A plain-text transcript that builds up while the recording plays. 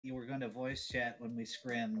you were going to voice chat when we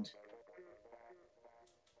scrimmed.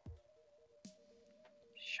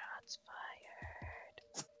 Shots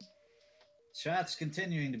fired. Shots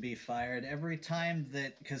continuing to be fired every time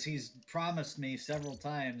that, because he's promised me several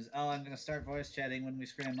times, oh, I'm going to start voice chatting when we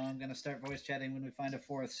scrim, oh, I'm going to start voice chatting when we find a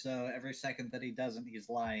fourth, so every second that he doesn't, he's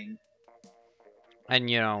lying. And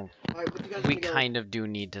you know, Alright, we kind of do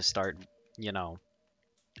need to start, you know,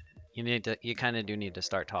 you kind of do need to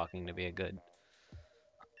start talking to be a good,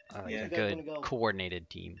 Yeah. a good coordinated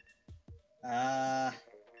team.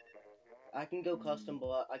 I can go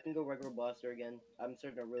I can go regular blaster again. I'm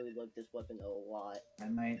starting to really like this weapon a lot. I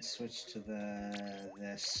might switch to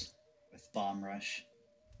this with Bomb Rush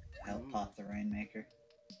to help pop the Rainmaker.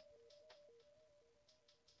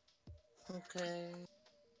 Okay.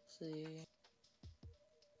 Let's see.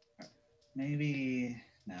 Maybe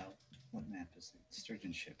no. What map is it?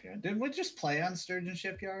 Sturgeon Shipyard. Did we just play on Sturgeon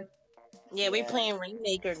Shipyard? Yeah, we playing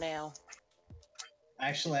Rainmaker now.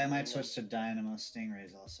 Actually, I might switch to Dynamo. Stingray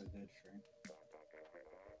is also good for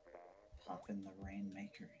popping the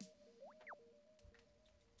Rainmaker.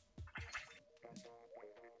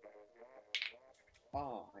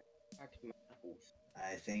 Oh, I cracked my apples.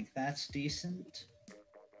 I think that's decent.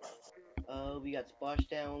 We got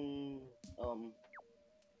Splashdown,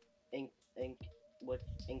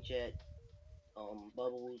 Inkjet,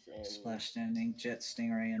 Bubbles, and Splashdown, Inkjet,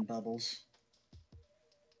 Stingray, and Bubbles.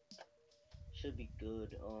 Should be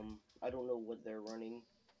good. I don't know what they're running.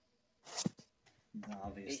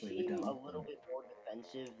 Obviously, they seem a little bit more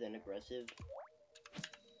defensive than aggressive.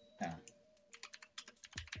 Yeah.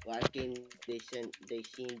 Last game they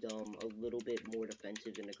seemed a little bit more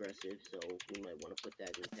defensive than aggressive, so we might want to put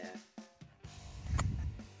that in attack.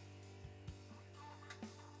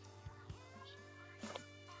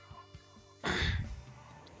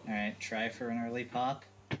 Alright, try for an early pop.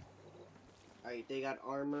 Alright, they got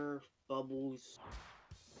armor, bubbles,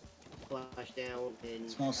 flash down, and...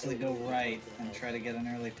 Let's mostly go right and try to get an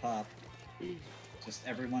early pop. Just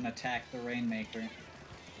everyone attack the Rainmaker.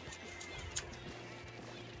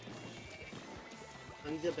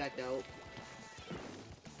 Hansa backed out.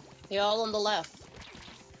 They're all on the left.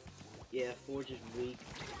 Yeah, Forge is weak.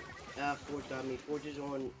 Forge got me. Forge is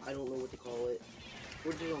on, I don't know what to call it.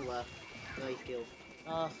 Forge is on left. Nice kill.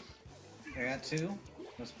 I got two.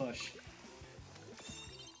 Let's push.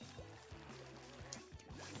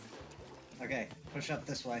 Okay, push up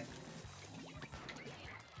this way.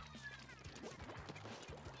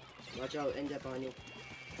 Watch out, NZAP on you.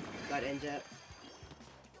 Got NZAP.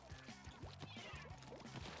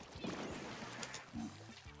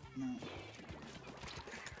 No.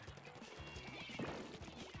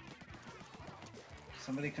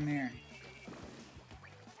 Somebody come here.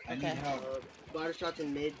 I need help. Splatter shots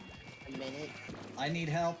in mid. A minute. I need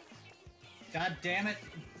help. God damn it.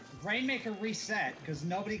 Rainmaker reset because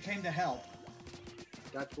nobody came to help.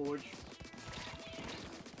 Got Forge.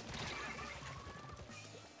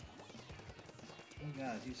 Oh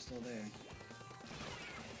god, he's still there.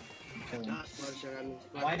 Kill him. Shot,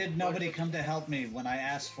 Why did nobody come to help me when I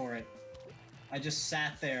asked for it? I just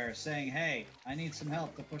sat there saying, hey, I need some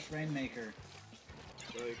help to push Rainmaker.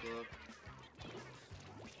 Very close.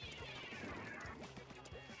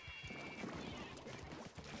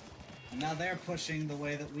 And now they're pushing the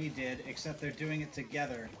way that we did, except they're doing it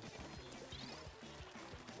together.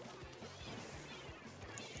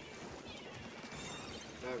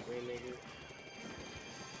 Got Rainmaker.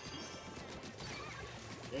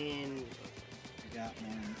 And... I got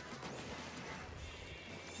one.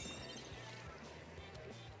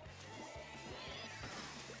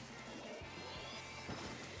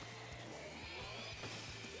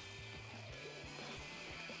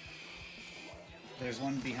 There's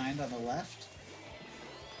one behind on the left.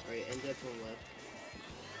 Alright, end up on left.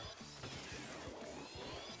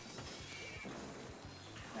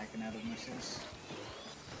 Backing out of missiles.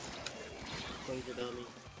 Comes the dummy.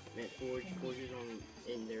 Man, Forge is on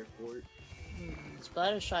in their fort.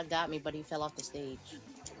 Splattershot got me, but he fell off the stage.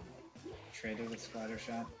 Traded with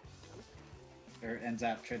Splattershot. Or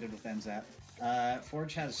NZAP, traded with NZAP.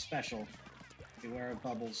 Forge has special. Beware of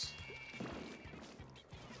bubbles.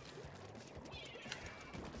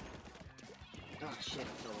 Ah, shit, I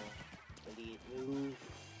fell off. Idiot move.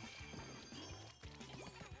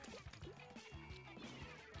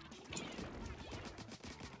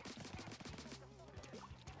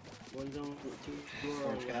 One's on two.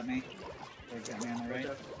 Forge got me. Forge got me on the right.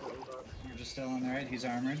 Forge is still on the right. He's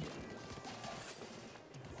armored.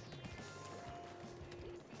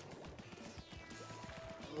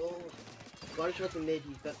 Oh, Splatter shots in mid.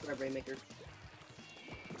 He's best for our Rainmaker.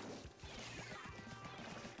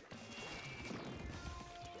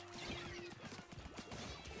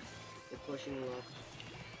 pushing left.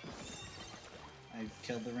 I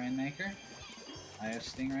killed the Rainmaker. I have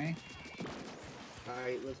Stingray.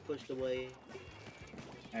 Alright, let's push the way.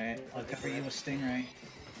 Alright, I'll cover you with Stingray.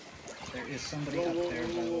 There is somebody Whoa, up whoa, there,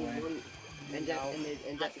 by whoa, the whoa, way. one. And that,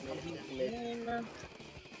 and that, and that.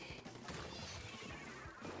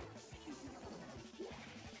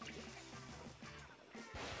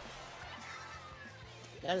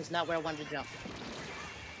 That is not where I wanted to jump.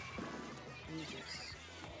 Jesus.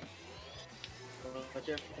 Watch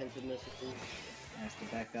out for defensive missiles. I have to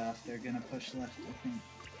back off. They're gonna push left, I think.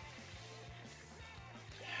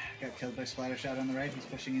 Got killed by Splattershot on the right. He's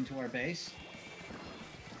pushing into our base.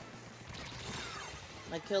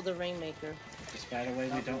 I killed the Rainmaker. Just by the way,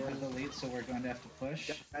 we don't have the lead, so we're going to have to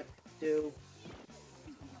push. Got two.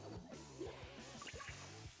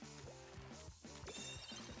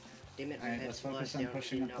 Damn it, I Alright, had let's focus splash on down,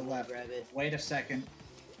 pushing did up the not want left. to grab it. Wait a second.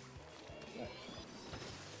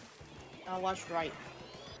 I'll watch right.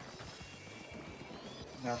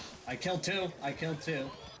 No, I killed two. I killed two.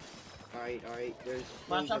 Alright, there's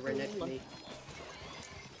Watch ones out right for next to Lula. me.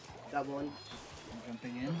 Got one. I'm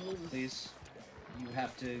jumping in. Please. You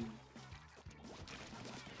have to.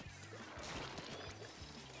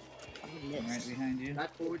 I'm right Missed. behind you.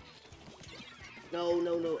 Got forward. No,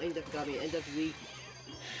 Endef got me. Endef's weak.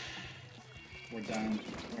 We're done.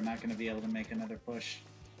 We're not going to be able to make another push.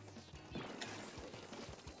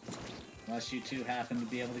 Unless you two happen to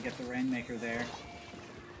be able to get the Rainmaker there.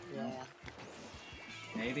 Yeah.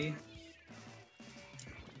 Maybe?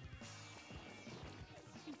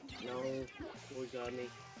 No, forward got me.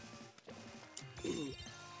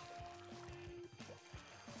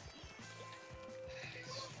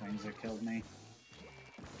 Flames have killed me.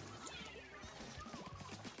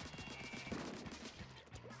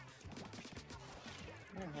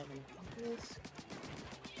 I don't have any kills.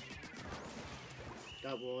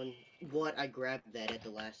 Got one. What? I grabbed that at the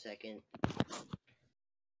last second.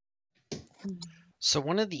 So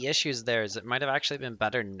one of the issues there is it might have actually been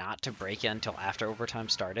better not to break in until after overtime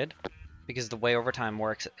started, because the way overtime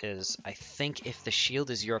works is I think if the shield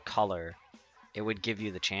is your color, it would give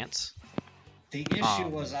you the chance. The issue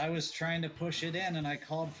was I was trying to push it in and I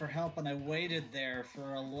called for help and I waited there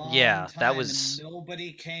for a long time that was- and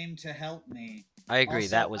nobody came to help me. I agree,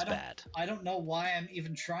 Also, that was I don't- bad. I don't know why I'm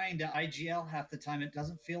even trying to IGL half the time. It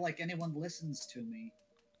doesn't feel like anyone listens to me.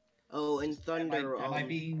 Oh, and Thunder. Am I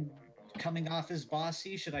being coming off as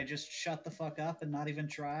bossy? Should I just shut the fuck up and not even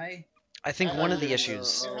try? I think one of the Thunder,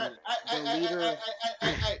 issues. the leader.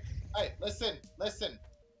 Hey, listen.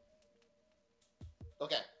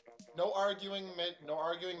 Okay. No arguing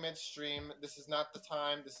midstream. This is not the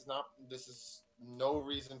time. This is no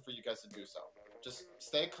reason for you guys to do so. Just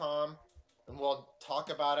stay calm and we'll talk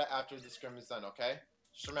about it after the scrim is done, okay?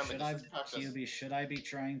 Just remember, this is practice. Should I be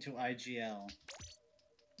trying to IGL?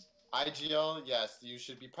 IGL, yes, you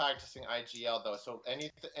should be practicing IGL though.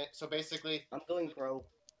 So basically, I'm going pro.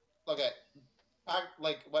 okay,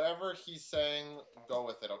 like whatever he's saying, go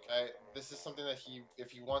with it. Okay, this is something that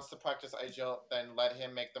if he wants to practice IGL, then let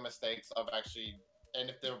him make the mistakes of actually. And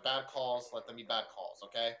if they're bad calls, let them be bad calls.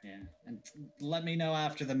 Okay. Yeah, and let me know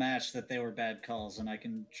after the match that they were bad calls, and I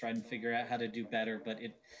can try and figure out how to do better. But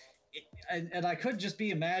and I could just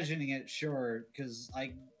be imagining it, sure, because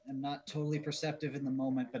I am not totally perceptive in the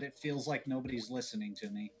moment, but it feels like nobody's listening to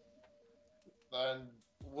me. And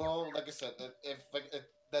well, like I said, if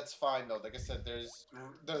that's fine though. Like I said,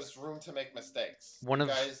 there's room to make mistakes.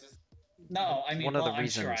 No, I mean, one of the I'm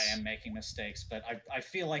sure I reasons- am making mistakes, but I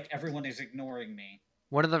feel like everyone is ignoring me.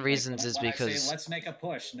 One of the Like, reasons is when I because say, let's make a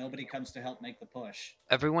push, nobody comes to help make the push.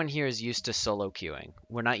 everyone here is used to solo queuing.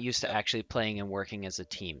 We're not used to actually playing and working as a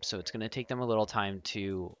team, so it's going to take them a little time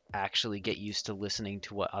to actually get used to listening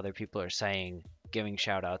to what other people are saying, giving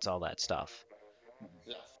shout outs, all that stuff.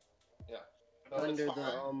 Yes. Yeah. No, it's Thunder,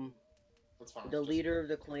 fine. It's fine. the Just- leader of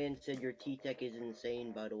the clan said your T-Tech is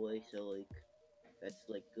insane, by the way, so, like, that's,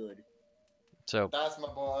 like, good. So, That's my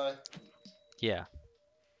boy. yeah.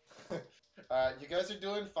 You guys are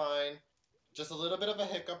doing fine. Just a little bit of a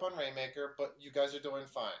hiccup on Rainmaker, but you guys are doing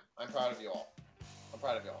fine. I'm proud of you all.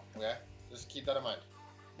 Okay? Just keep that in mind.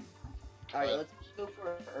 Alright, But- let's go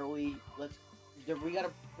for early. We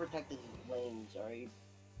gotta protect these lanes, alright?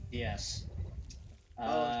 Yes.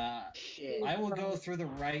 Shit. I will go through the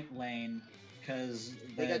right lane because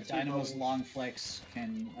They the got two Dynamo's bubbles. long flicks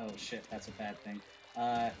can. Oh shit, that's a bad thing.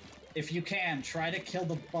 If you can, try to kill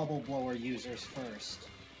the bubble blower users first.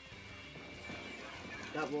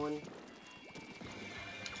 Got one.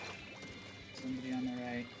 Somebody on the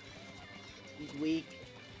right. He's weak.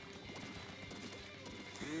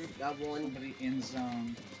 Got one. Somebody in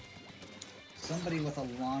zone. Somebody with a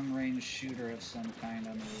long-range shooter of some kind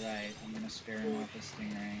on the right. I'm gonna scare him off with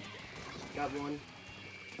Stingray. Got one.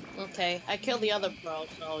 Okay, I killed the other pro,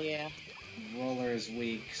 so yeah. Roller is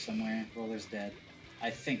weak somewhere. Roller's dead.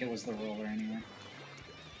 I think it was the roller anyway.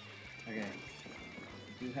 Okay.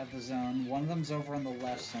 We do have the zone. One of them's over on the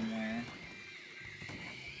left somewhere.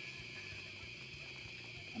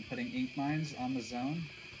 I'm putting ink mines on the zone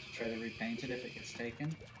to try to repaint it if it gets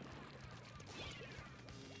taken.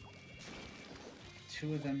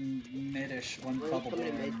 Two of them mid-ish, one bubble blower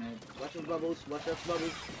in mid. Watch those bubbles, watch those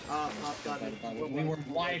bubbles. Ah, pop got me. We were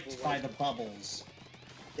wiped by the bubbles.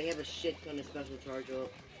 They have a shit ton of special charge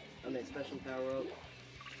up. I mean, special power up.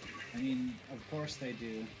 I mean, of course they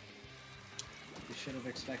do. You should have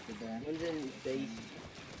expected that. One's in base.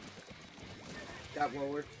 Got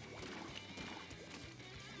roller.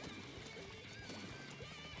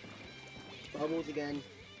 Bubbles again.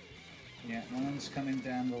 Yeah, one of them's coming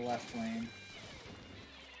down the left lane.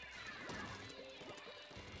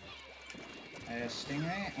 I have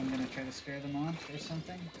Stingray. I'm gonna try to scare them off or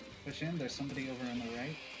something. Push in. There's somebody over on the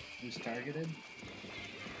right who's targeted.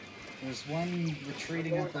 There's one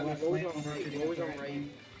retreating up the left lane. Lowers on right.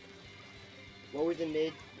 Lowers in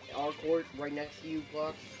mid. Our court right next to you,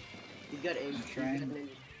 Clock. He's got aim. I'm trying.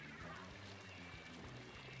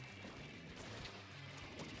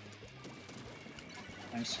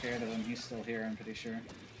 I'm scared of him. He's still here, I'm pretty sure.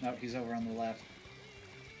 No, he's over on the left.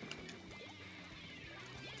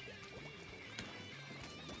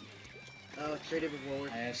 Traded with lower.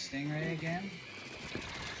 I have Stingray again.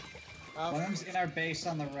 Oh. One of them's in our base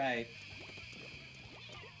on the right.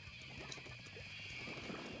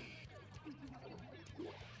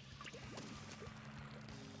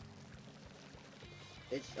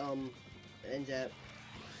 It's, ends up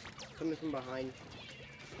coming from behind.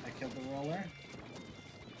 I killed the roller.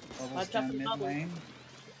 Bubbles I've down dropped the mid bubble. lane.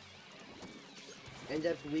 Ends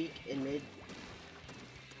up weak in mid.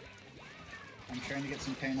 I'm trying to get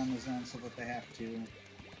some pain on the zone so that they have to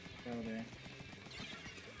go there.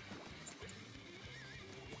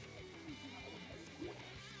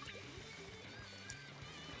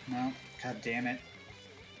 No, god damn it.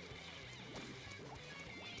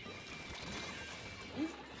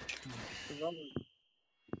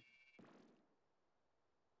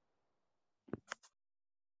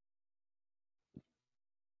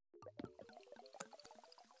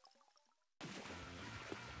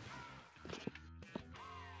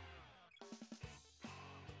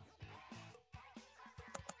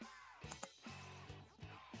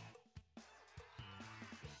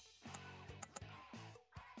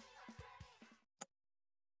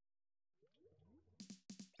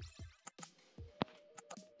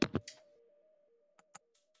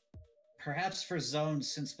 Perhaps for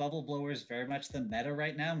zones, since Bubble Blower is very much the meta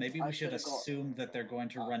right now, maybe we I should should've gone- assume that they're going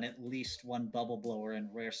to run at least one Bubble Blower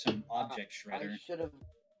and wear some Object Shredder.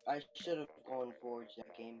 I should have gone forward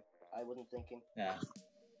that game. I wasn't thinking. Yeah.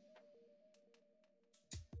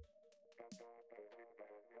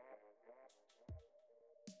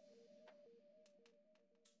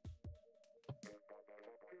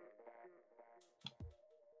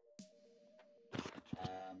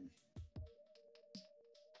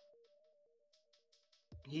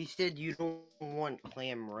 He said you don't want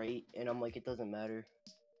clam, right? And I'm like, it doesn't matter.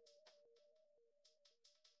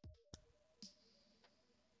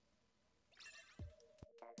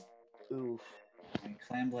 Oof.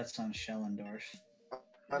 Clam Blitz on Schellendorf.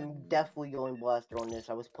 I'm definitely going blaster on this.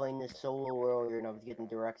 I was playing this solo earlier and I was getting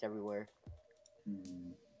directs everywhere. Okay,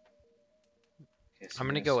 so I'm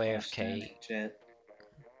gonna we're go splash down AFK. Jet.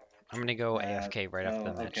 I'm gonna go AFK right after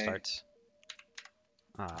the match okay. starts.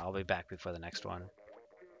 I'll be back before the next one.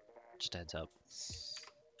 Just a heads up.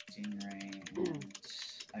 Stingray and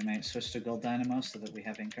I might switch to Gold Dynamo so that we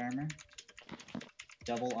have ink armor.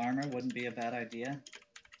 Double armor wouldn't be a bad idea,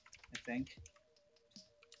 I think.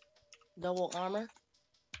 Double armor?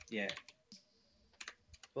 Yeah.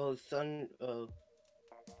 Well,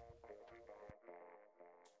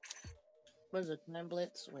 What is it? Clan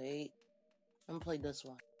Blitz? Wait. I'm gonna play this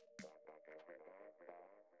one.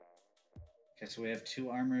 Okay, so we have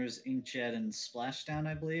two armors, Inkjet and Splashdown,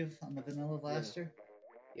 I believe, on the Vanilla Blaster.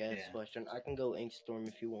 Yeah, Yeah. Splashdown. I can go Inkstorm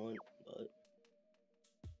if you want, but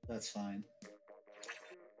That's fine.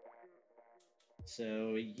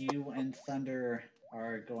 So you and Thunder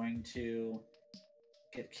are going to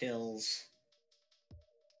get kills.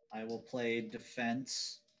 I will play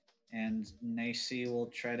defense, and Nacy will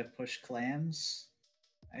try to push clams.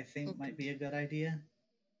 I think might be a good idea.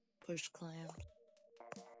 Push clan.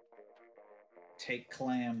 Take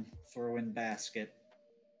clam, throw in basket.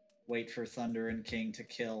 Wait for Thunder and King to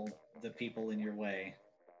kill the people in your way.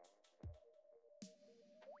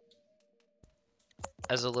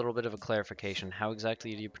 as a little bit of a clarification, how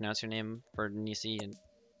exactly do you pronounce your name for Nisi? And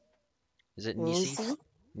is it Nisi? Nisi.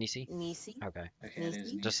 Nisi? Nisi. Okay. Okay, it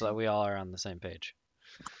is Just so that we all are on the same page.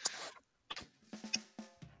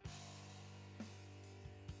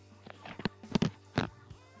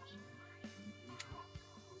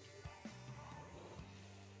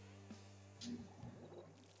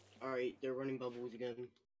 Alright, they're running bubbles again.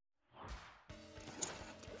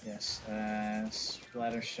 Yes,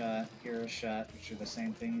 splatter shot, hero shot, which are the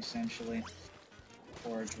same thing essentially.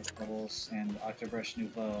 Forge with bubbles, and Octobrush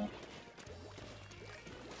Nouveau.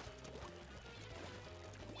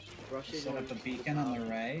 Brushes Set on up a beacon on the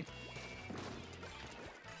right.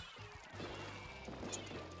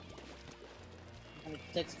 And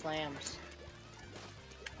 6 clams.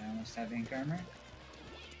 I almost have ink armor.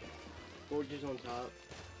 Forge is on top.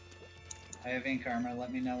 I have ink armor.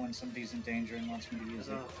 Let me know when somebody's in danger and wants me to use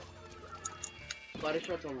it. Splatter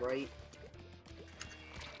shot's on right.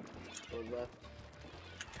 Or left.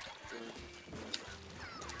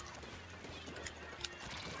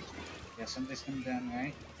 Yeah, somebody's coming down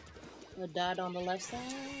right. A dot on the left side.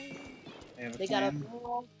 They have a They got a clam.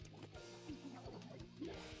 ball.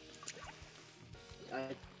 I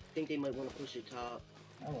think they might want to push it top.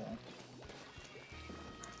 Oh well.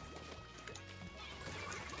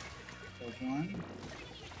 Killed one.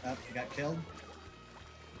 Oh, he got killed.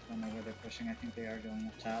 Don't know where they're pushing. I think they are going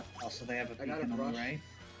up top. Also, they have a I got a beacon on brush. the right.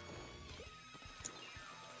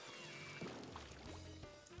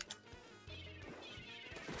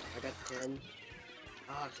 I got 10.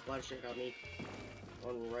 Ah, splatter shot got me.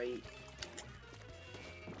 On right.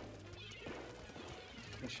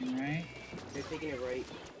 Pushing right. They're taking it right.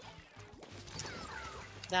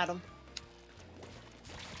 Got him.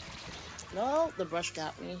 No, the brush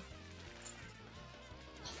got me.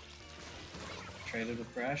 Traded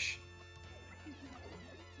with brush.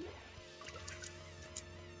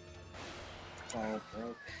 Ball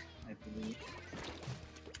broke, I believe.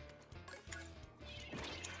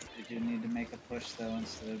 We do need to make a push though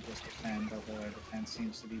instead of just defend, although our defense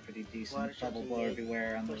seems to be pretty decent. Water shots Double in blower mid.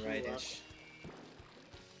 beware on the Pushing right-ish. left.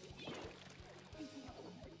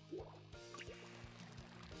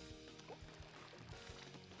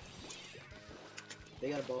 They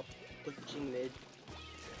got a ball. Pushing mid.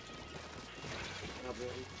 Got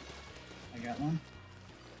one. I got one.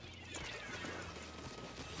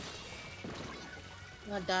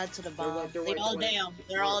 I died to the They're bomb. right, they're They right, all they're right. down.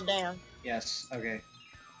 They're all down. Yes, okay.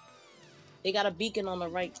 They got a beacon on the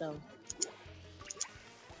right though.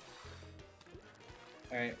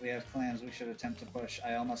 Alright, we have clans. We should attempt to push.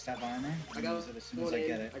 I almost have armor. I I'll got use it as soon as one I in.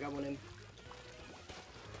 get it. I got one in.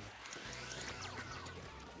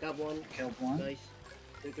 Got one. Killed one. Nice.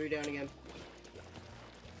 They're 3 down again.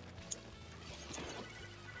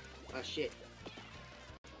 Ah, shit.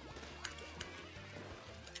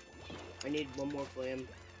 I need one more flam.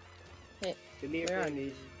 Hey, Give me your where are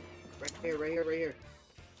flamies. Right here, right here, right here.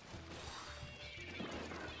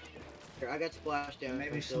 Here, I got splashed down.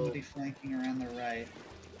 Maybe so somebody flanking around the right.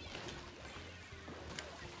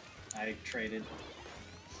 I traded.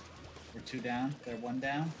 We're 2 down. They're 1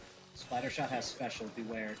 down. Splatter shot has special.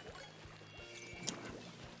 Beware.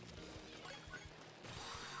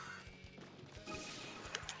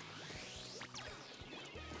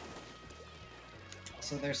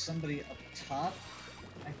 So there's somebody up top,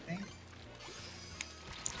 I think.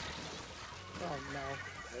 Oh no.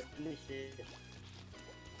 I missed it.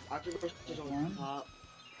 Octobrush is on One. top.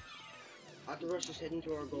 Octobrush is heading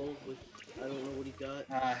to our goal with, I don't know what he got.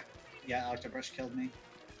 Yeah, Octobrush killed me.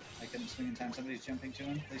 I couldn't swing in time. Somebody's jumping to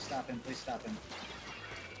him. Please stop him. Please stop him.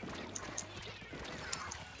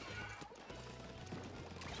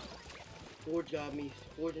 Forge got me.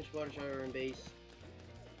 Forge and Splatter Shot are in base.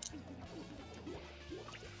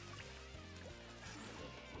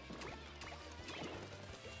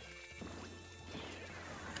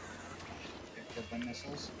 Get killed by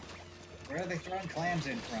missiles. Where are they throwing clams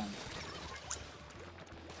in from?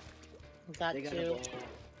 Got They got a 2. ball.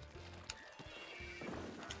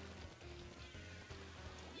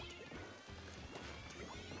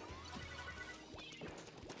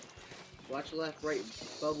 Watch left, right,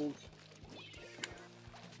 bubbles.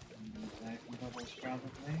 Back in bubbles,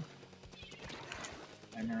 probably.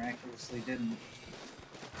 I miraculously didn't.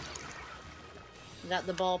 Got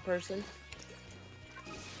the ball person.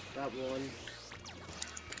 Got one.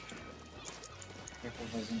 Careful,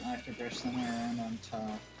 there's an Octobrush somewhere around on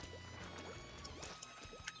top.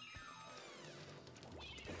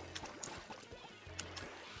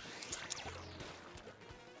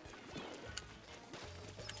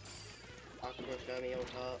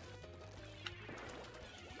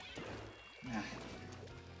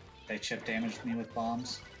 They They chip damaged me with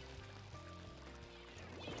bombs.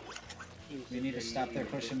 We need to stop their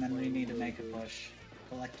push, and then we need to make a push.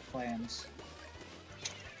 Collect clams.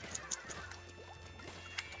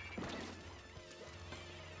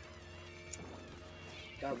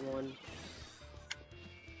 Got one.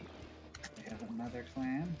 We have another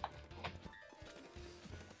clam.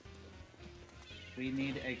 We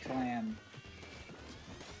need a clam.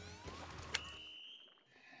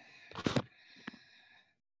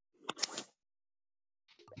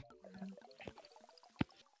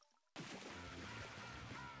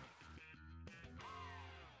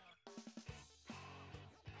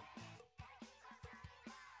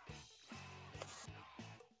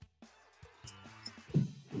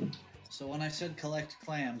 So when I said collect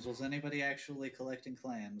clams, was anybody actually collecting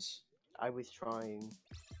clams? I was trying.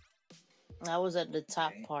 I was at the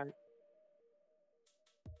top Okay. part.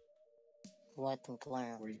 Collecting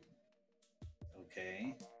clam. Were you...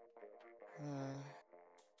 Okay.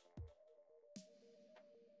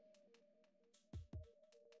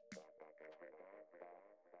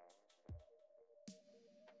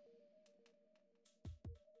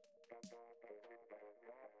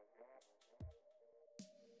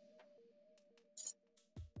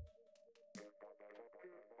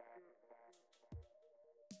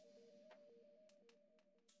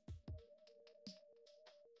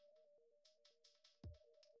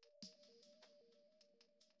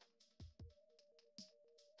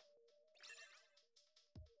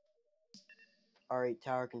 Alright,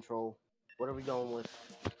 tower control. What are we going with?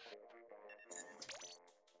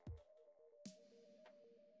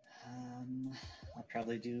 I'll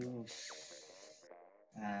probably do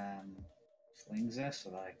Fling Zest so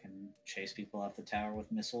that I can chase people off the tower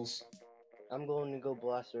with missiles. I'm going to go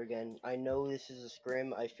blaster again. I know this is a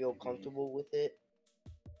scrim. I feel comfortable with it.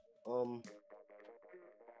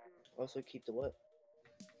 Also keep the what?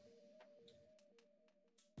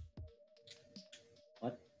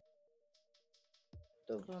 What?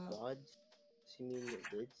 The VODs? Does he mean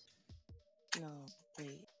the vids? No,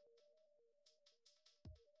 wait.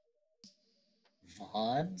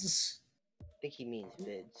 VODs? I think he means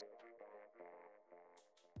vids.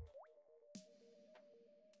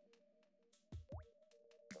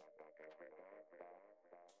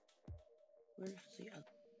 Where's the other?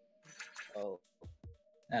 Oh.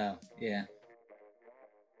 Oh, yeah.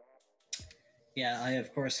 Yeah, I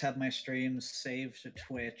of course have my streams saved to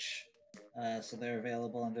Twitch, so they're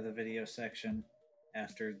available under the video section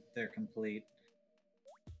after they're complete.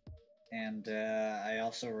 And I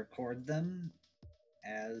also record them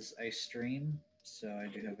as I stream, so I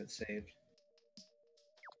do have it saved.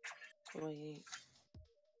 Wait.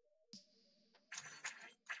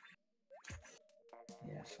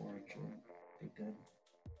 Yeah, Forge would be good.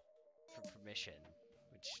 For permission,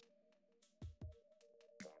 which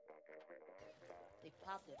They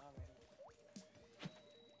popped it already.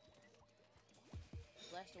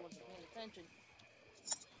 Blaster wasn't paying attention.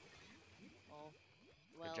 Oh,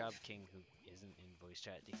 well. good job, King, who isn't in voice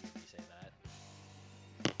chat, to hear me say that.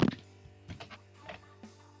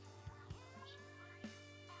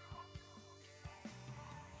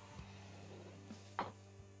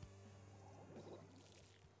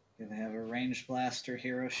 They have a ranged blaster,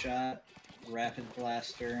 hero shot, rapid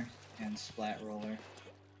blaster, and splat roller.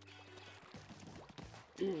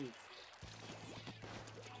 They're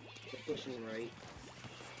pushing right.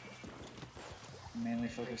 Mainly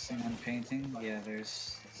focusing on painting. Yeah,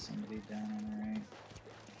 there's somebody down on the right.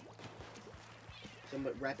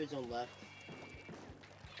 Somebody rapids on left.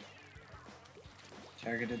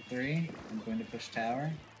 Targeted 3. I'm going to push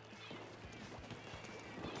tower.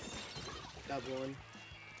 Got one.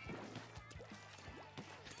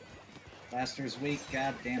 Blaster's weak.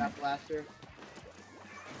 God damn it. Got blaster.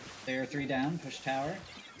 There are 3 down. Push tower.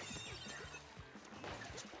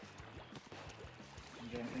 I'm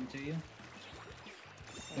jumping to you.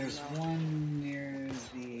 There's one near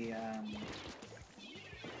the I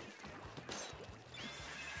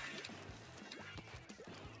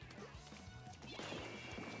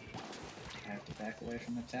have to back away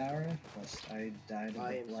from the tower, plus I died of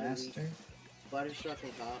the blaster. Splatter struck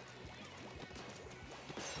on top.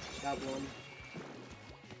 Got one.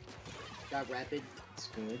 Got rapid. That's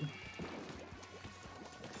good.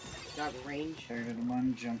 Got range. Targeted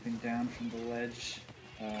 1 jumping down from the ledge.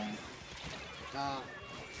 Got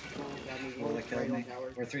me Well, they killed me.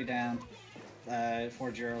 tower. We're 3 down.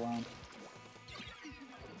 Forge you're alone.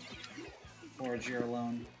 Forge you're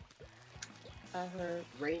alone. I heard.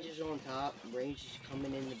 Range is on top. Range is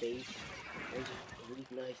coming in the base. Range is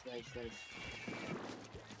weak. Nice.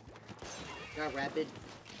 Got rapid.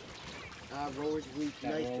 Roller's weak.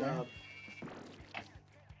 Got nice roller. job.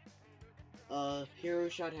 Hero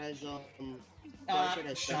Shot has Body Shot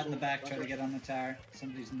has Shot in the special back, try to buffer. get on the tower.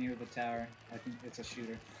 Somebody's near the tower. I think it's a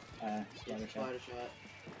shooter. Splatter It's shot. Body Shot.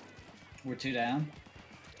 We're 2 down.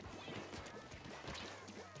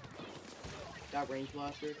 Got Range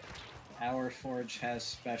Blaster. Our Forge has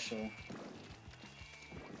special.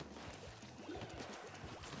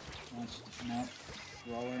 No.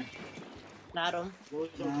 Roller. Got him. Rose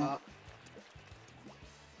No. on top.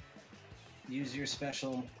 Use your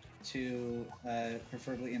special to,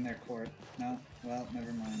 preferably in their court. No? Well,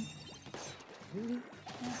 never mind. No.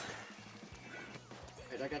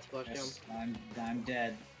 Alright, I got Splash Down. Yes, I'm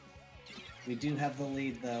dead. We do have the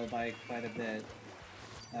lead, though, by quite a bit.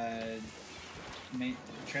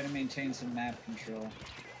 Try to maintain some map control.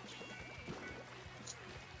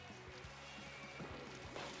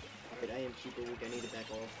 Alright, I am super weak. I need to back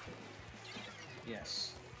off.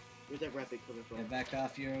 Yes. Where's that rapid coming from? Yeah, back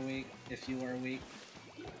off if you are weak.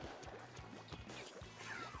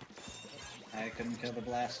 I couldn't kill the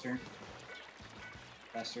blaster.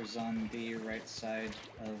 Blaster's on the right side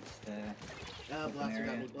of the open Blaster got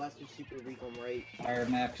area. me. Blaster's super weak on right. Our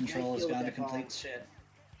map control has kill with gone to that bomb. complete shit.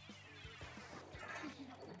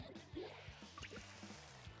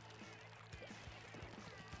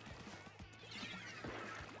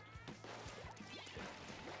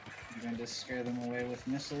 I'm going to scare them away with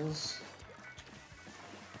missiles.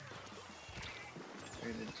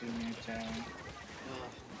 Created 2 near tower.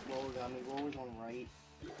 Roller got me. Roller's on right.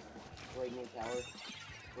 Right near tower.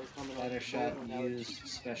 Roller's coming Splatter up. shot Roller's on tower. used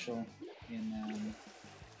special in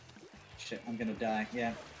shit, I'm gonna die.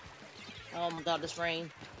 Yeah. Oh my god, this rain.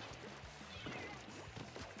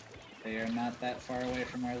 They are not that far away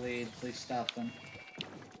from our lead. Please stop them.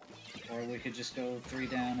 Or we could just go 3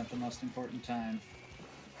 down at the most important time.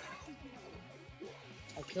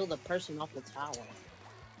 I killed the person off the tower.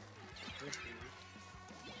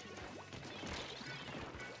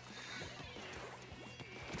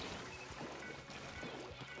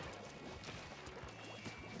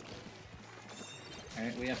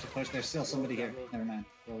 Alright, we have to push. There's still somebody here. Never mind.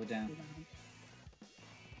 Roll it down.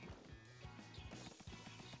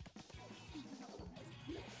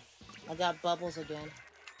 I got bubbles again.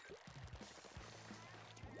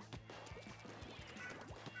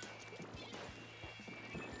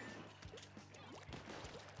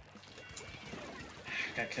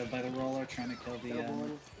 Got killed by the roller, trying to kill the, Got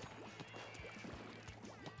one.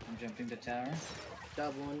 I'm jumping to tower.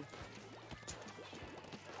 Got one.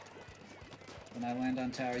 When I land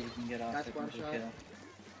on tower, you can get off That's the one complete shot. kill.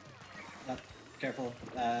 Oh, careful.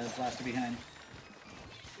 Blaster behind.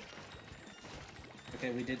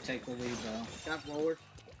 Okay, we did take the lead, though. Got Roller.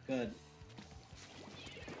 Good.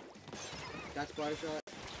 Got Splatter Shot.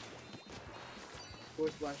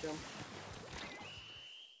 Force Splash Down.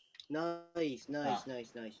 Nice. Ah. Nice.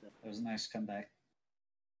 That was a nice comeback.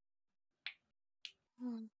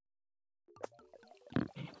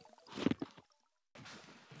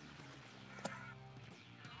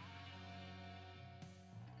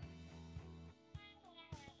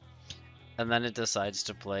 And then it decides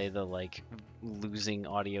to play the, like, losing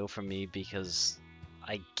audio from me because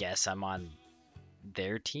I guess I'm on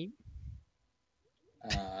their team?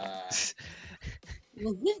 I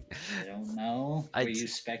don't know. Were you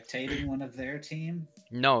spectating one of their team?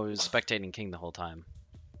 No, it was spectating King the whole time.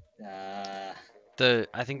 I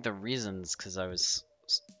think the reasons because I was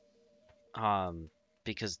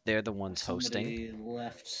because they're the ones hosting. Somebody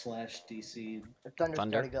left /DC. The Thunder's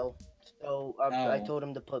Thunder? gotta go. So I Oh. told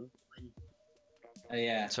him to put.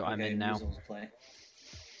 Yeah. So I'm okay, in now. Weasel's play.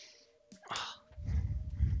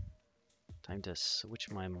 Time to switch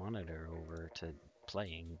my monitor over to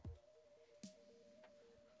playing.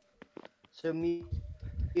 So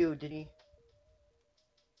did he?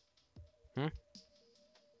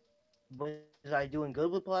 Was I doing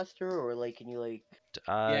good with Blaster, or like, can you like?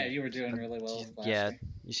 Yeah, you were doing really well with Blaster. Yeah,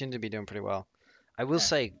 you seem to be doing pretty well. I will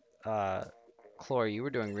say, Chlor, you were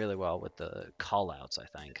doing really well with the callouts, I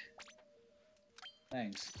think.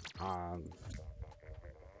 Thanks. I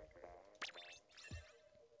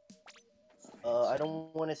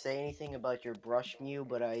don't want to say anything about your brush Mew,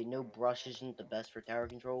 but I know brush isn't the best for tower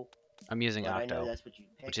control. I'm using But I know Octo, that's what you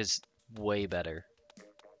picked. which is way better.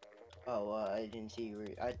 Oh, I didn't see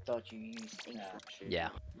you. I thought you used ink brush. Yeah.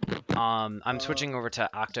 I'm switching over to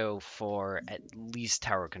Octo for at least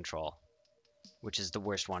tower control, which is the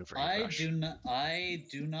worst one for I Airbrush.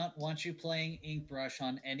 do not want you playing Ink Brush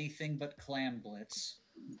on anything but Clam Blitz.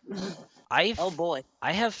 Oh boy.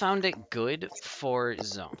 I have found it good for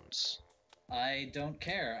zones. I don't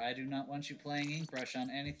care. I do not want you playing Ink Brush on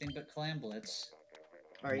anything but Clam Blitz.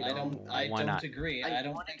 Alright, I don't Why don't not? agree. I I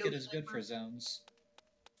don't wanna think go it is good for zones.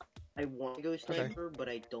 I want to go sniper, but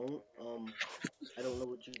I don't. I don't know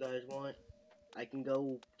what you guys want. I can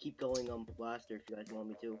keep going blaster if you guys want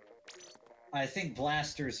me to. I think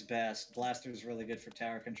Blaster's best. Blaster's really good for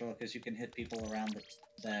tower control because you can hit people around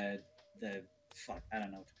the fuck. I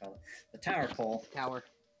don't know what to call it. The tower pole. Tower.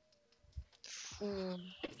 Mm.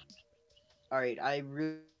 All right, I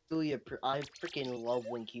freaking love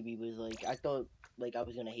when QB was like. I thought like I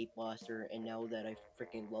was gonna hate blaster, and now that I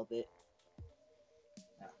freaking love it.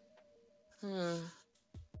 Hmm.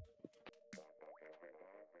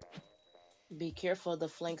 Be careful of the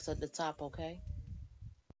flanks at the top, okay?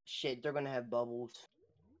 Shit, they're gonna have bubbles.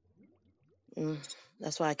 Mm.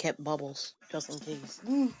 That's why I kept bubbles, just in case.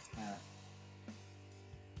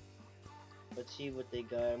 Let's see what they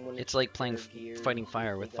got. I'm gonna It's like check playing their gear fighting and see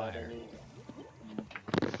fire if with they got fire. any.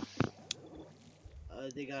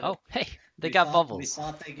 They got Oh, hey, they We got thought- bubbles. We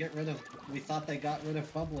thought they got rid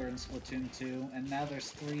of Bubbler in Splatoon 2, and now there's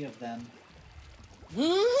 3 of them.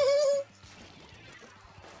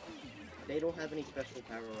 They don't have any special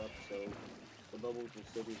power ups, so the bubbles will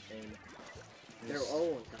still be the same. They're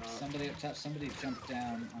all on top. Somebody up top. Somebody jumped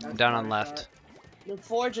down. That's Down on fire left. shot. The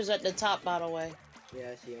forge is at the top, by the way.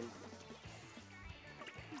 Yeah, I see him.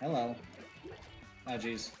 Hello. Oh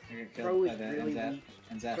jeez, I got Pro killed by is that. really Enzat. weak.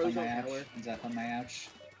 Enzat Pro's on my on ouch. tower. Enzat on my ouch.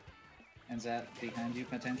 Enzat behind you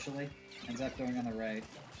potentially. Enzat going on the right.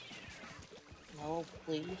 No,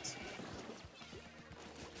 please.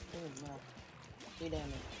 Oh no. Be damn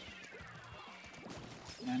it.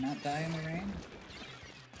 Can I not die in the rain?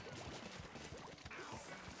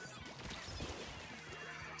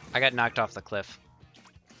 I got knocked off the cliff.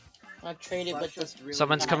 I traded with this. Flashlight's really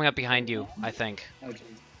Someone's weak. coming up behind you, I think. Oh jeez.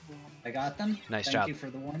 I got them. Nice Thank job. you for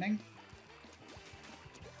the warning.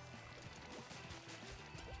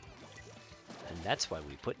 And that's why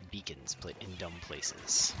we put beacons in dumb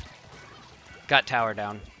places. Got tower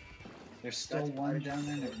down. There's still That's one fire. down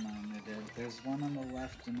there. Never mind, I did. There's one on the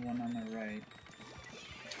left and one on the right.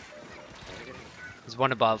 There's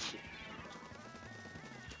one above.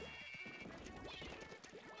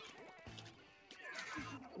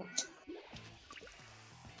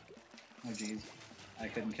 Oh jeez. I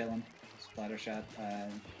couldn't kill him. Splatter shot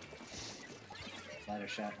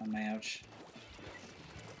on my ouch.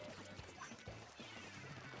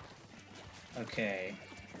 Okay.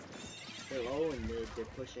 They're all in mid. They're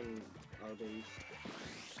pushing our base.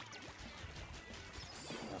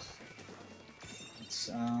 Let's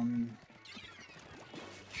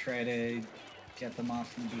try to get them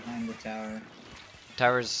off from behind the tower.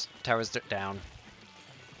 Tower's down.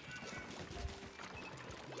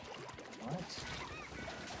 What?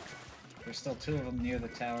 There's still 2 of them near the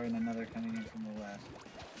tower and another coming in from the left.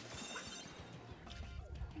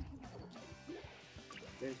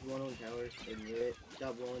 There's one on tower. They're near it.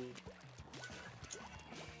 Got one.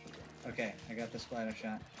 Okay, I got the splatter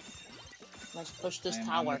shot. Let's push this I am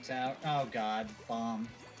on tower. the tower. Oh god, bomb.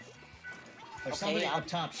 There's Okay, somebody I'll- up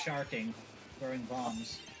top sharking, throwing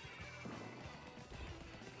bombs.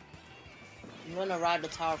 I'm gonna ride the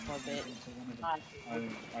tower for a bit. Into one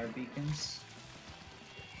of our beacons.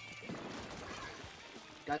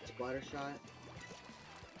 Got splatter shot.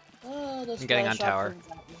 Oh, this I'm getting on flash tower. option's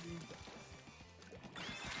at me.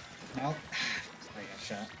 Nope. I got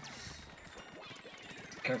shot.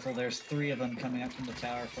 Careful, there's 3 of them coming up from the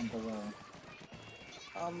tower from below.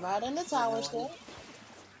 I'm right in the tower still.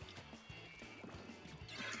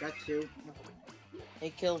 Got 2.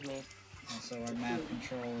 They killed me. Also, our map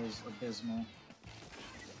control is abysmal.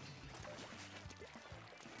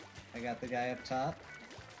 I got the guy up top.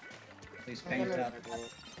 Please I'm paint gonna- up.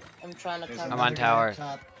 I'm trying to There's cover. I'm another on guy tower. up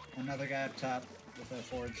top, another guy up top with a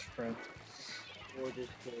Forge Pro. Or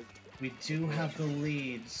just killed. We do have the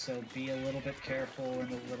lead, so be a little bit careful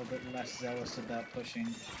and a little bit less zealous about pushing.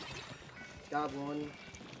 Got one.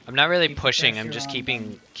 I'm not really Keep the pushing, I'm pressure just on keeping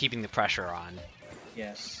them. keeping the pressure on.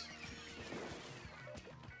 Yes.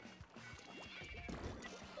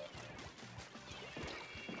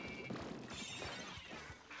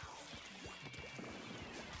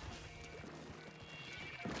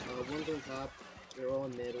 One's on top. They're all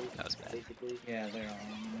in middle. That was bad. Basically. Yeah, they're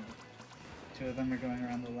all in the middle. 2 of them are going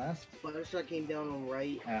around the left. Splatter shot came down on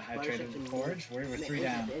right. I Splatter traded shot's with in Forge. We're mid. 3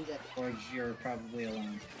 Ends down. at- ends at- Forge, you're probably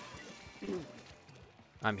alone.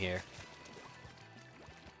 I'm here.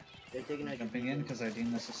 They're taking out Jumping in because I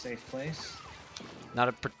deem this a safe place. Not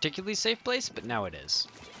a particularly safe place, but now it is.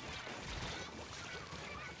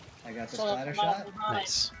 I got the So splatter come on shot. behind.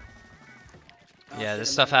 Nice. Oh, Yeah, shit, there's I'm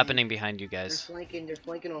stuff behind. happening behind you They're guys. flanking. They're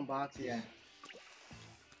flanking on boxes. Yeah.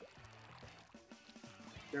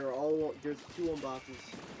 They're all. There's 2 on boxes.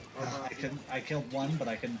 Our I boxes. couldn't. I killed one, but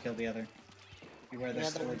I couldn't kill the other. Beware, there's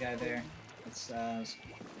still a guy there. It's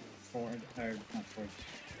Ford, or not Ford,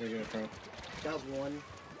 regular Pro. Got one.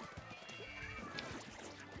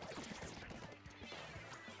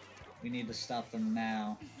 We need to stop them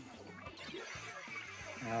now.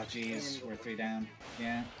 Oh jeez, we're 3 down.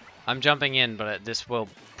 Yeah, I'm jumping in, but this will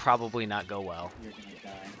probably not go well. you're gonna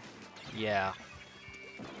die. Yeah.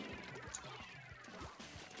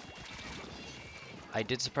 I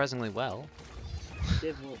did surprisingly well.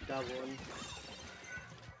 Got one.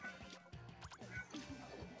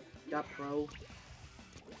 Got pro.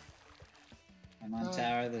 I'm on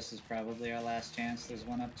tower, this is probably our last chance. There's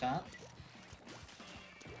one up top.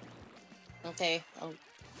 Okay. Oh,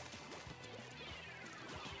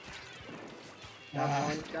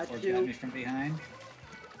 Ah, Got Ford two. got me from behind.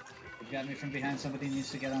 Ford got me from behind, somebody needs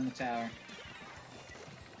to get on the tower.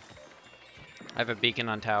 I have a beacon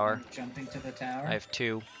on tower. I'm jumping to the tower. I have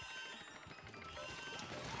 2.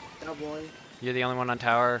 Got one. You're the only one on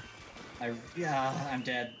tower. Yeah, I'm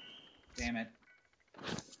dead. Damn it.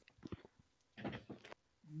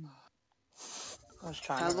 I was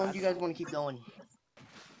trying How to long rock. do you guys want to keep going?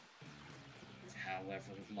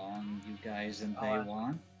 However long you guys and they Alright.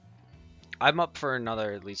 want. I'm up for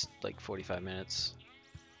another at least like 45 minutes.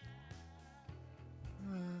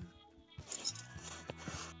 Hmm.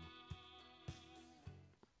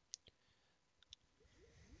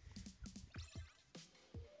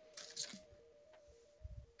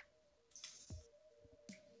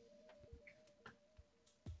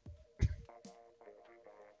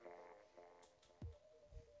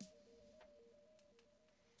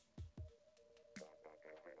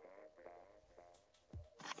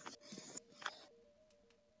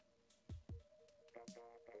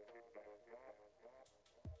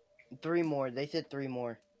 Three more. They said 3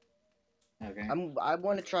 more. Okay. I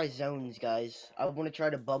want to try zones, guys. I want to try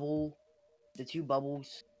to bubble, the 2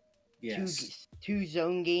 bubbles, Yes. two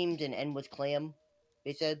zone games, and end with clam.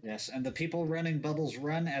 They said. Yes, and the people running bubbles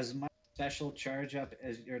run as much special charge up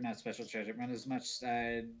as you're not special charge up. Run as much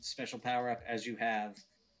special power up as you have.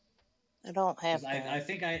 I don't have 'Cause that. I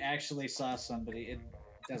think I actually saw somebody. It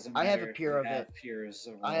doesn't I matter. have a if peer you of have it. Peers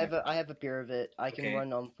or I have whatever. a peer of it. I can Okay.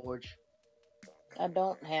 run on Forge. I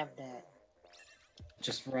don't have that.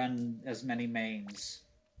 Just run as many mains.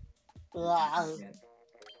 Blah. Yeah.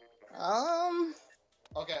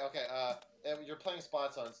 Okay, you're playing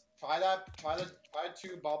spot zones. Try that. Try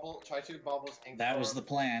 2 bubble. Try 2 bubbles. That was the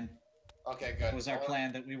plan. Okay, good. That was our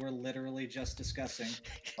plan that we were literally just discussing.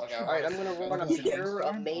 Okay. Alright, I'm gonna run a Bubbles in peer, a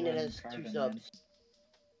Ainstorm main, or and in has 2 Carbon subs.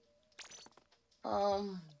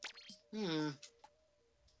 Hmm.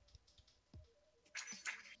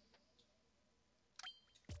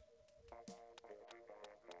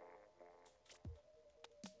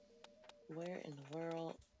 Where in the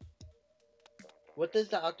world? What does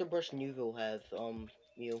the Octobrush Newville have,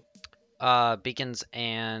 Mew? Beacons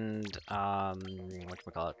and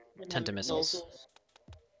whatchamacallit? Tenta missiles.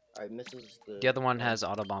 Alright, missiles is good. The other one has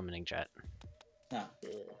auto bombing jet. No. Yeah.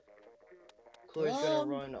 Chloe's gonna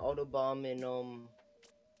run Autobomb and,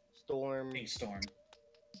 Storm. Big storm.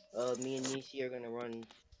 Me and Nisi are gonna run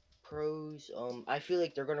pros. I feel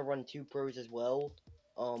like they're gonna run 2 pros as well.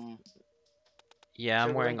 Yeah, So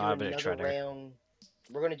I'm we're wearing gonna do Orbit another Shredder. round.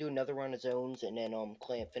 We're gonna do another round of zones and then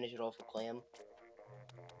clam, finish it off with clam.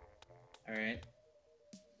 Alright.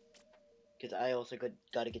 Cause I also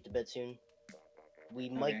gotta get to bed soon. We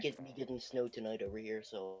might be getting snow tonight over here,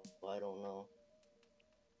 so I don't know.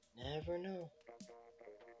 Never know.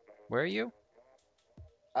 Where are you?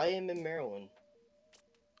 I am in Maryland.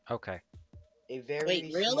 Okay. A very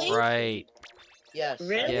Wait, really? small Right. state. Yes.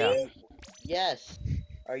 Really? Yeah. Yes.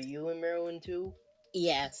 Are you in Maryland too?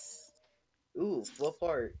 Yes. Ooh, what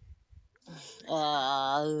part?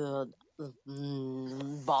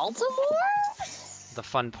 Baltimore? The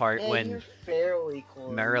fun part Yeah, when you're fairly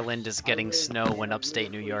close. Maryland is getting live- snow yeah, when I upstate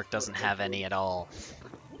live New pretty York doesn't have any at all.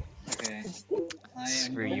 Okay. I am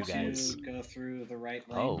Screw going you guys. to go through the right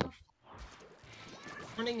lane. Oh.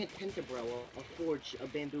 Running a Tentabro, a Forge, a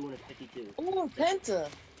Bamboo, and a 52. Ooh, Penta.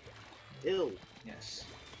 Ew. Yes.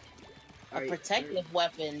 A Alright, protective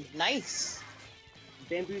weapon. Nice.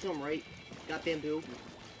 Bamboo's on right. Got Bamboo.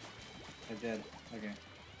 I did. Okay.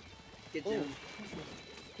 Get Ooh. down.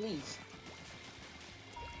 Please.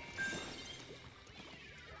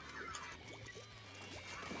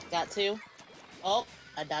 Got 2. Oh,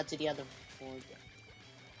 I died to the other Ford.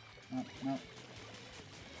 No, no.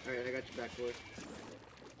 Alright, I got you back, boy.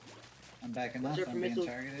 I'm backing Watch off. out for I'm being missiles.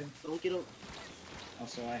 targeted. Don't get up.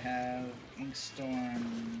 Also, I have Inkstorm.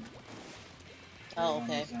 Oh, on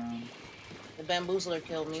the okay. zone. The bamboozler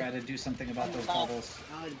killed me. Try to do something about those bubbles.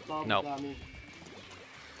 God, Bob No. got me.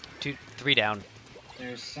 3 down.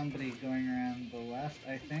 There's somebody going around the left,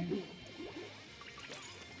 I think.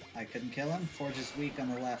 I couldn't kill him. Forge is weak on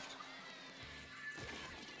the left.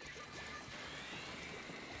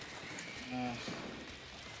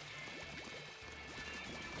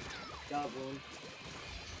 Got one.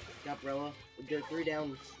 Got Rella. We got 3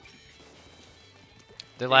 down.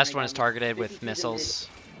 The Damn, last I one got is him. targeted 50 with feet in missiles.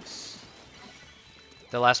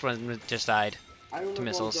 The last one just died. I don't know To if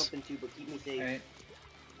missiles. I'll jump into, but keep me safe. Alright.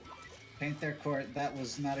 Paint their court. That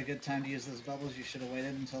was not a good time to use those bubbles. You should have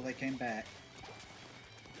waited until they came back.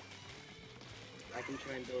 I can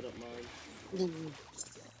try and build up mine. Oh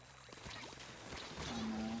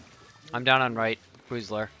no. I'm down on right.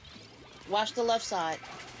 Boozler. Watch the left side.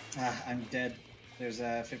 Ah, I'm dead. There's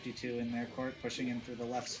a 52 in their court pushing in through the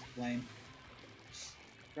left lane.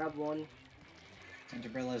 Grab one.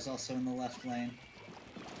 Tinderbrilla is also in the left lane.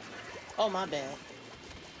 Oh, my bad.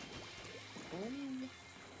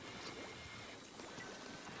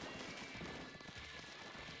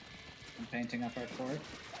 I'm painting up our court.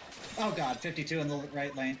 Oh god, 52 in the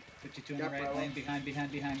right lane. 52 in the right lane. Behind.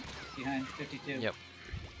 Behind 52. Yep.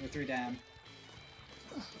 We're 3 down.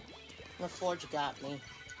 The Forge got me.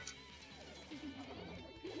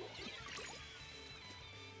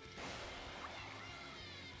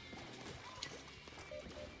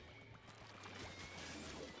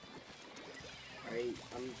 Alright,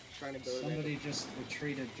 I'm trying to build Somebody just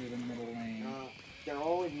retreated through the middle lane. They're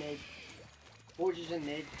all in mid. Forge is in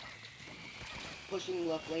mid. Pushing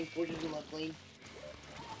left lane. Forge is in left lane.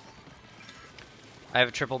 I have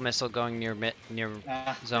a triple missile going near zone.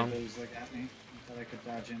 Boozler got me. I thought I could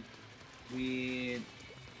dodge him. We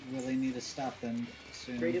really need to stop them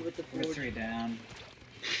soon. Traded with the We're Forge. 3 down.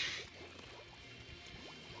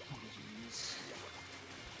 Oh, jeez.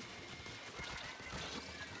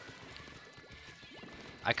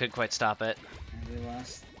 I could quite stop it. And we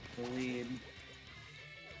lost the lead.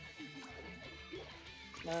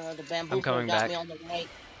 The bamboo I'm coming got back. me on the right.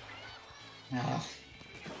 Oh,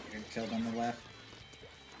 you're killed on the left.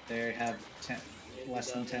 They have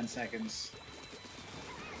less than 10 seconds.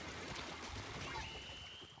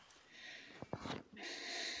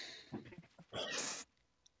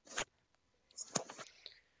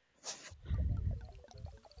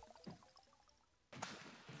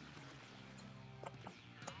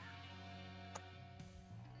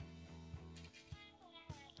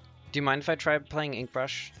 Do you mind if I try playing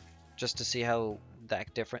Inkbrush, just to see how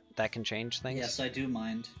that can change things? Yes, I do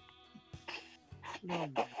mind. No.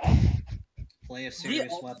 Play a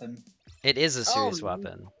serious weapon. It is a serious Oh,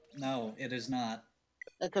 weapon. No, it is not.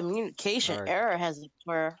 The communication Alright. error has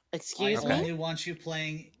occurred. I Excuse Okay. only want you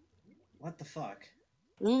playing. What the fuck?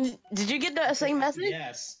 me? Did you get the same message?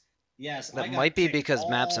 Yes. Yes. I That got might be kicked because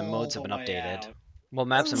maps and all modes have the been way updated. out. Well,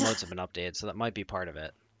 maps and modes have been updated, so that might be part of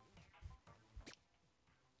it.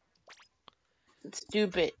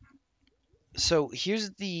 Stupid. So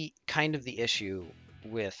here's the kind of the issue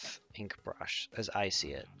with Inkbrush, as I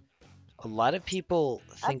see it. A lot of people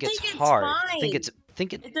think it's think it's hard. fine. It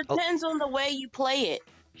It depends on the way you play it.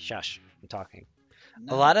 Shush, I'm talking.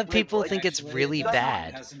 No, lot of Wait, people what? think it's actually, really it doesn't. It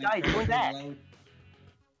bad. has an Guys, join incredibly that. low-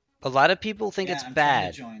 A lot of people think Yeah, it's I'm trying to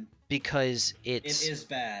bad join. because It is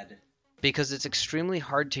bad. because it's extremely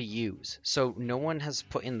hard to use. So no one has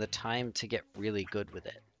put in the time to get really good with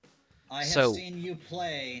it. I have So- seen you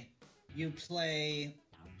play. You play.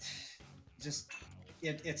 Just.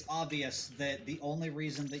 It's obvious that the only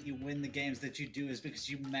reason that you win the games that you do is because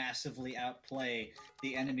you massively outplay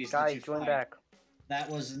the enemies that you Guys, join fight. back. That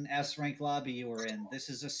was an S rank lobby you were in. This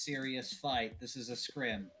is a serious fight. This is a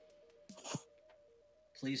scrim.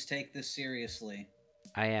 Please take this seriously.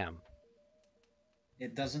 I am.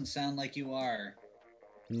 It doesn't sound like you are.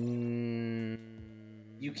 Mm,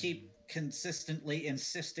 You keep consistently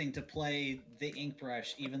insisting to play the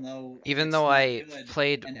Inkbrush, even though Even it's though not I good,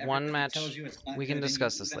 played and one everybody match, tells you it's not we can good, and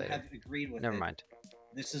discuss you this even later. have agreed with Never it. mind.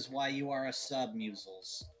 This is why you are a sub,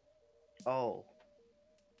 Musels. Oh.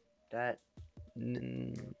 That.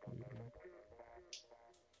 Mm,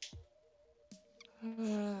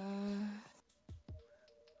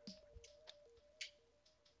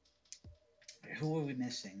 Who are we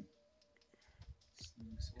missing?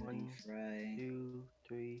 One, Fry. 2,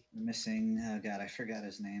 3. We're missing. Oh god, I forgot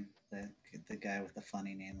his name. The guy with the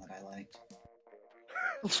funny name that I liked.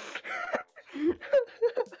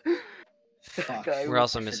 Fuck. Guy We're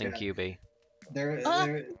also I missing forgot. QB. There.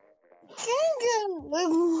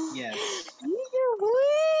 Yes.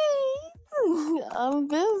 I'm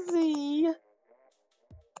busy. Yeah,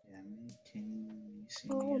 me, King, see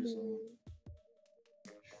Musel,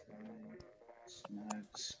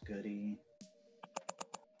 Snugs, Goody.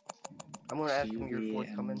 I'm gonna ask him your Kiwi, fourth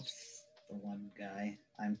and coming. the one guy.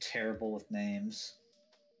 I'm terrible with names.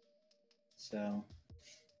 So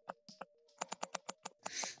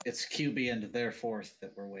it's QB and their fourth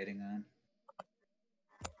that we're waiting on.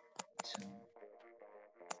 So.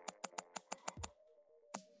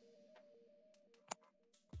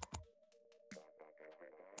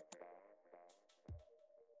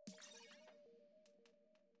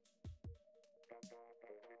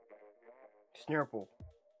 Snurple.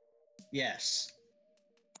 Yes.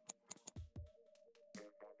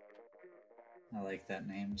 I like that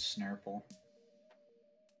name, Snurple.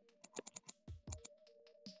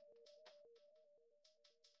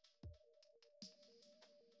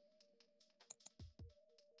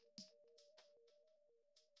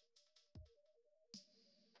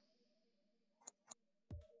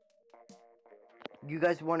 You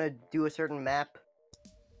guys want to do a certain map?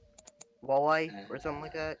 Walleye or something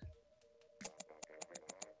like that?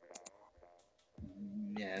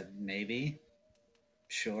 Yeah, maybe.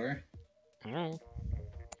 Sure.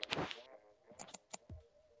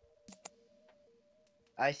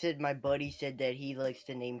 I said my buddy said that he likes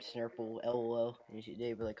to name Snurple LOL, and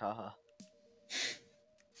they were like, haha.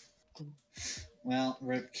 Well,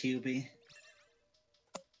 rip QB.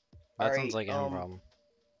 That sounds like a problem.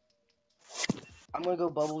 I'm gonna go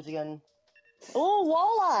bubbles again. Oh,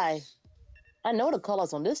 walleye! I know the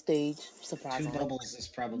colors on this stage, 2 surprisingly. bubbles is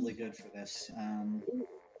probably good for this.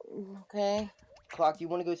 Okay. Clock, do you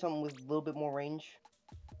want to go something with a little bit more range?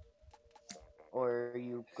 Or are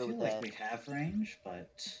you I good feel with like that? we have range,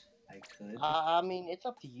 but I could. I mean, it's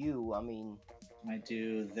up to you. I mean... Might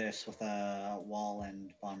do this with a wall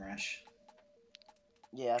and bomb rush.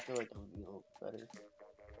 Yeah, I feel like that would be a little better.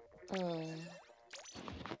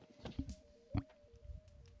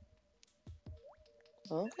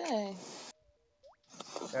 Okay.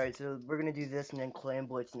 Alright, so we're gonna do this and then Clan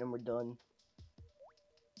Blitz and then we're done.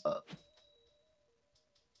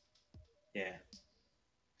 Yeah.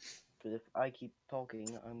 Because if I keep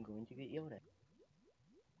talking, I'm going to get yelled at.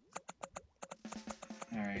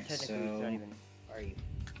 Alright, Technically, it's not so... even... Are you?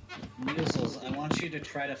 Measles, I want you to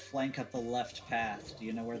try to flank up the left path. Do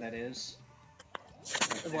you know where that is?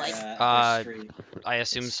 What? Street. I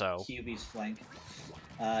assume It's so. QB's flank.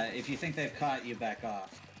 If you think they've caught you, back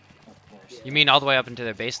off. Of course. You mean all the way up into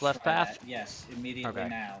their base left Try path? that. Yes, immediately Okay.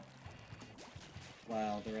 now.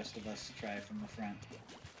 While the rest of us try from the front.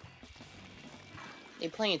 They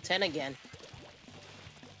playing 10 again.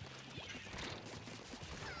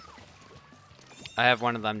 I have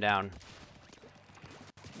one of them down.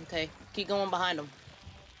 Okay, keep going behind them.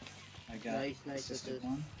 I got Nice, assisted that's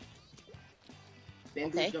one.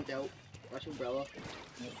 Bamboo Okay. jumped out. Watch umbrella.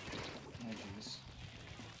 Yep. Oh jeez.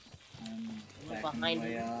 I'm We're backing behind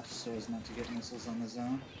way you. off so as not to get missiles on the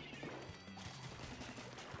zone.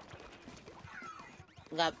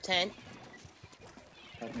 Got 10.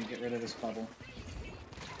 Help me get rid of this bubble.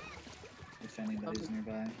 If anybody's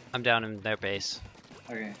nearby. I'm down in their base.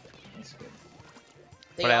 Okay, that's good.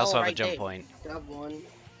 They But I all also have a right jump there. point. Got one.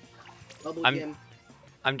 Bubble I'm- Jim.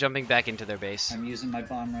 I'm jumping back into their base. I'm using my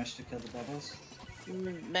bomb rush to kill the bubbles.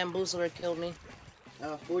 Bamboozler killed me.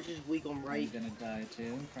 Forge is weak on right. I'm gonna die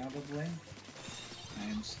too, probably.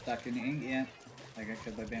 I'm stuck in the ink. Yeah, I got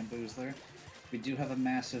killed by Bamboozler. We do have a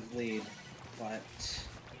massive lead, but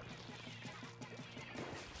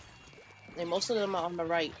And most of them are on the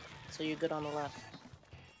right, so you're good on the left.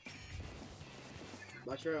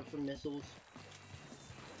 Watch her out for missiles.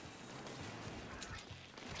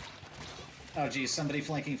 oh geez, somebody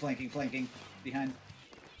flanking behind.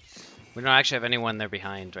 We don't actually have anyone there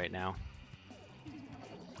behind right now.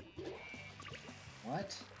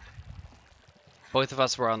 What? Both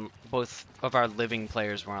of our living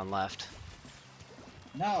players were on left.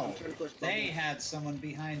 No, I'm trying to push they bubbles. had someone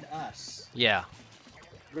behind us. Yeah.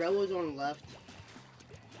 Grella's on left.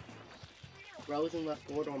 Grella's in left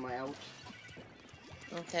forward on my ouch.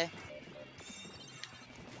 Okay.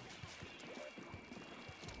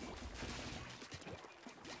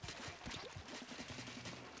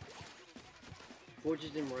 Forge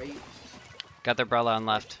is in right. Got their Brella on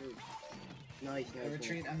left. Nice, I nice.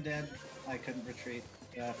 retreat, I'm dead. I couldn't retreat.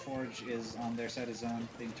 Forge is on their side of zone,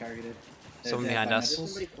 being targeted. They're Someone dead behind by us. Is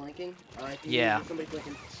missiles. somebody flanking? Yeah. There's somebody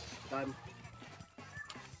flanking. I'm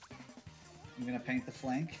gonna paint the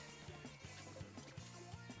flank.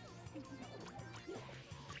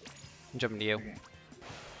 I'm jumping to you. Okay.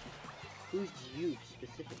 Who's you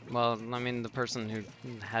specifically? Well, I mean the person who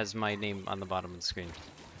has my name on the bottom of the screen.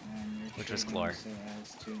 I'm Which was retreating Chlor. so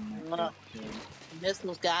as to not get killed.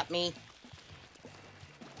 Missiles got me.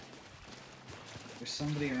 There's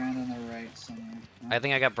somebody around on the right somewhere. I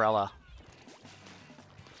think I got Brella.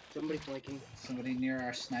 Somebody flanking. Somebody near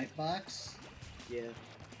our snipe box. Yeah.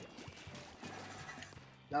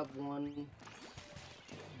 Got one.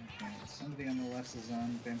 Okay, somebody on the left's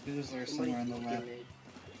zone. Bamboozler Somebody somewhere on the peeking left. mid.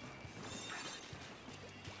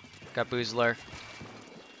 Got Boozler.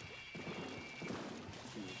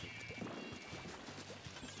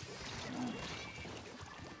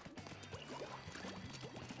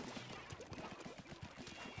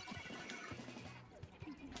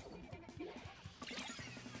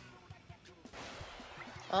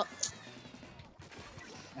 Oh,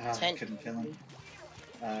 Ah, 10. couldn't kill him.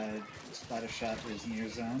 Splatter shot is near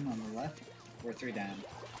zone on the left. We're 3 down.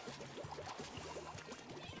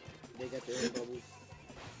 They got their own bubble.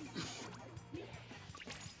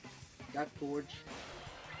 Got Forge.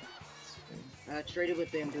 Traded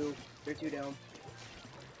with Bamboo. They're 2 down.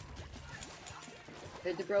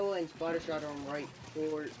 Hit the Umbrella and Spotter shot on right.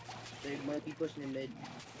 Or they might be pushing in mid.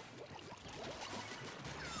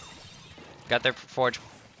 Got their Forge.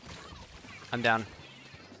 I'm down.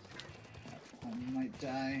 I might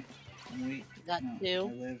die. I'm weak. Got No, 2.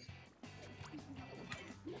 I live.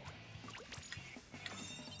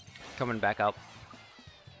 Coming back up.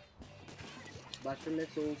 Watch for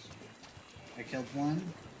missiles. I killed one.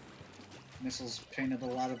 Missiles painted a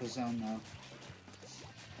lot of the zone though.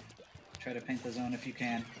 Try to paint the zone if you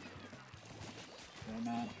can. Or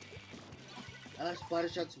not. Splatter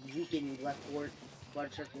shots weakened left forward.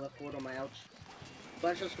 Splatter shots left forward on my ouch.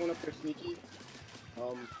 Splatter shots going up there sneaky.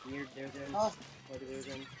 Near their zone. Oh. Part of their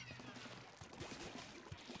zone.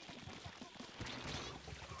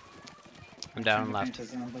 I'm down Trying and to left. paint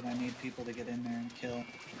the zone, but I need people to get in there and kill.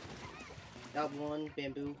 Got one.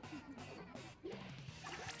 Bamboo.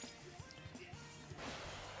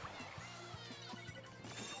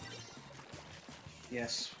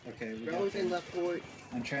 Yes. Okay. We Umbrella's got in them. left forward.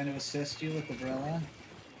 I'm trying to assist you with the Umbrella.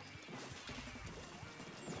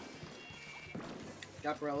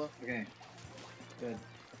 Got Umbrella. Okay. Good.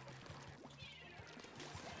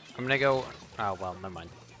 I'm gonna go. Oh well, never mind.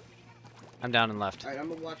 I'm down and left. Alright, I'm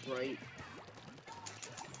gonna watch right.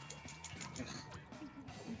 Ugh.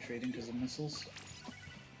 I'm trading because of missiles.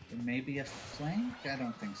 There may be a flank? I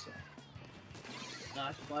don't think so.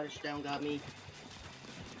 Splatter down got me.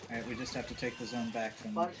 Alright, we just have to take the zone back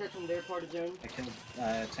from Splatter shots from their part of zone. I killed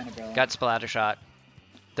 10 Umbrella. Got Splatter shot.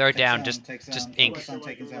 They're Take down. zone, Just take just zone. ink. Focus on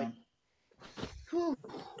taking zone. Whew.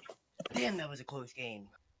 Damn, that was a close game.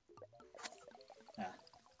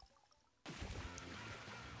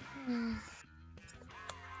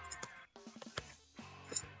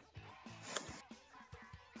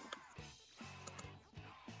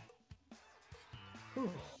 Whew.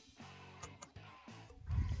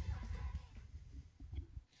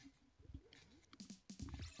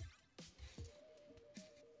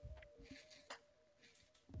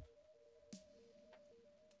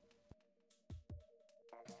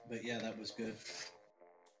 But yeah, that was good.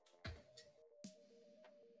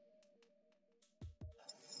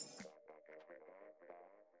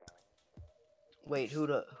 Wait,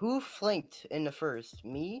 who flanked in the first?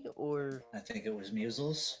 Me or I think it was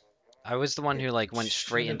Musels. I was the one who like went It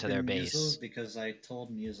straight should have into their been base. Musels because I told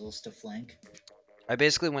Musels to flank. I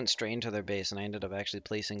basically went straight into their base, and I ended up actually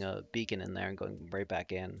placing a beacon in there and going right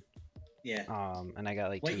back in. Yeah. And I got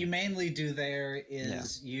like What two. you mainly do there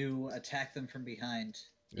is you attack them from behind.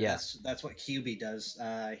 Yeah. That's what Hubie does.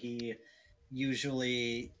 He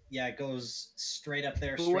usually goes straight up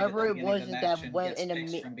there. Whoever straight at the it was beginning of the that match and went gets in a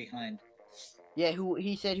fixed mi- from behind. yeah,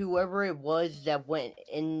 he said whoever it was that went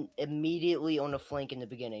in immediately on the flank in the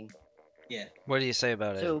beginning. Yeah. What do you say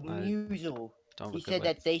about So it? I Musel, don't have a he good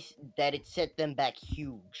said way. that it set them back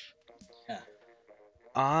huge.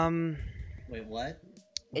 Wait, what?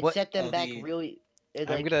 It What? set them Oh, back the- really. It,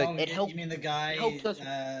 I'm like, gonna- Oh, it helped. you mean the guy? helped us-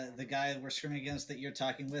 The guy we're scrimming against that you're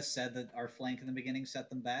talking with said that our flank in the beginning set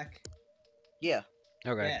them back. Yeah.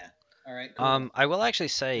 Okay. Yeah. All right. Cool. I will actually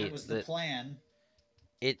say that was the that plan.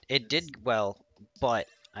 it did well, but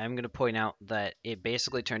I'm gonna point out that it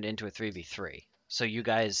basically turned into a 3v3. So you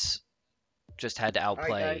guys just had to All right,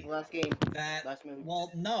 outplay. guys. Last game. That Last move.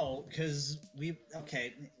 well, no, because maybe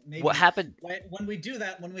What happened? when we do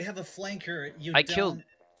that, when we have a flanker,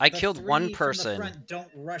 I killed one From person. the front don't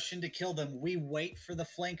rush in to kill them. We wait for the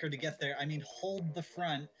flanker to get there. I mean, hold the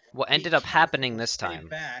front. What be ended up careful, happening this stay time?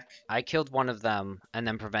 Back. I killed one of them and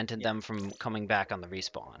then prevented Yeah. them from coming back on the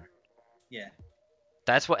respawn. Yeah.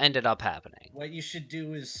 That's what ended up happening. What you should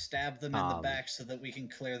do is stab them in the back so that we can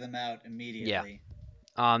clear them out immediately.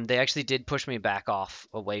 They actually did push me back off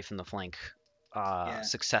away from the flank Yeah.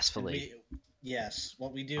 successfully. Yes,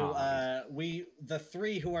 what we do, the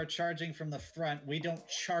three who are charging from the front, we don't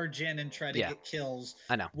charge in and try to Yeah. get kills.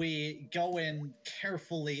 I know. We go in,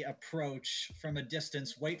 carefully approach from a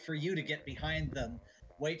distance, wait for you to get behind them,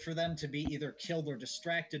 wait for them to be either killed or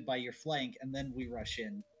distracted by your flank, and then we rush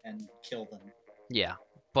in and kill them. Yeah,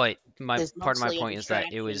 but There's part of my mostly a point is that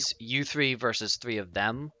it distraction. was you three versus three of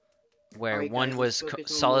them, where Alright, one guys, was let's focus on what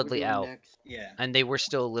we're solidly doing out, next. Yeah. and they were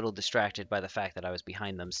still a little distracted by the fact that I was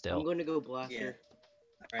behind them I'm still. going to go blaster.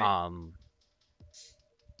 Right.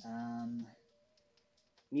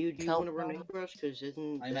 Mew, do you Kelp want to run bomb? over us? Because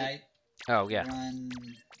isn't I that... might Oh yeah. run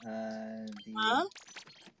the Huh?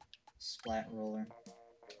 splat roller.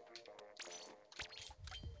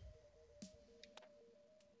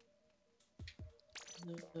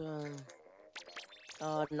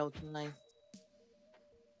 No time.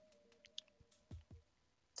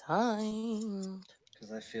 Time.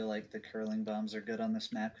 Because I feel like the curling bombs are good on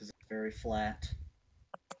this map because it's very flat.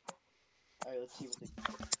 Alright, let's see what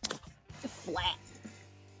they... Flat.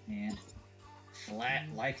 Yeah. Flat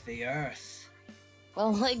like the earth.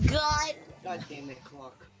 Oh my god. God damn it,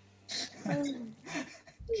 clock.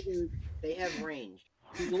 They have range.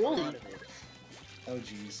 A Dually. lot of it. Oh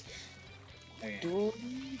jeez. Okay.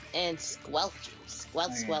 Dually and squelch.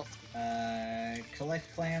 Squelch, Okay. squelch.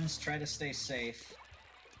 Collect clams, try to stay safe.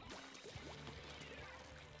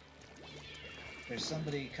 There's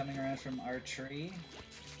somebody coming around from our tree.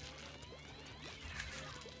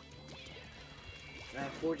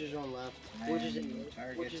 Forge is on left. Forge is in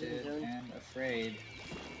targeted zone. and afraid.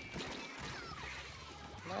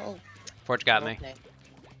 No. Forge got me. Okay.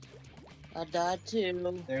 I died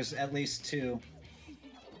too. There's at least two.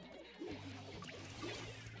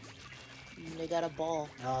 They got a ball.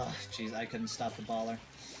 Oh, jeez, I couldn't stop the baller.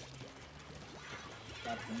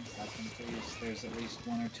 Stop them, please. There's at least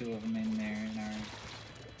one or two of them in there in our...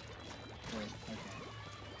 Okay.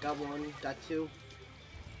 Got one, got two.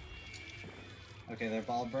 Okay, their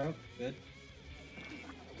ball broke. Good.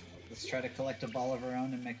 Let's try to collect a ball of our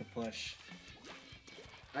own and make a push.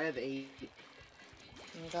 I have 8.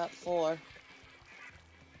 I got 4.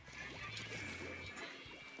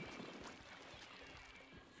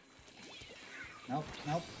 Nope,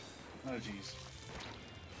 nope. Oh, jeez.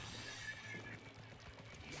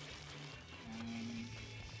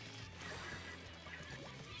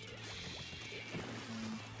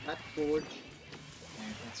 Got Forge.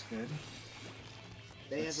 Okay, that's good.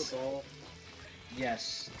 They have a ball.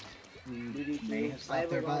 Yes. We do may too. have I stopped have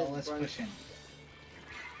a their lot ball. in Let's front. push in.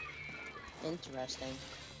 Interesting.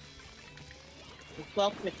 The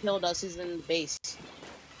 12th that killed us is in the base.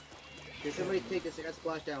 Did somebody take this? I got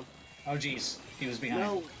splashed down. Oh, jeez. He was behind.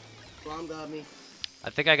 No! Bomb got me. I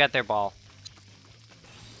think I got their ball.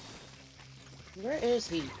 Where is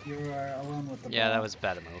he? You are alone with the ball. Yeah, that was a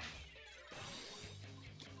bad move.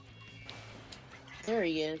 There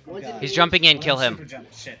he is. One's God. in He's me. jumping in, One kill him. super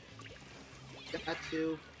jump. Shit. Got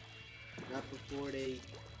 2. Not before they...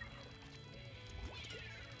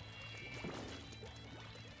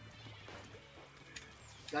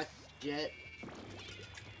 Got Jet.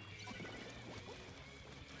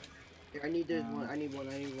 Here, I need this one. I need one.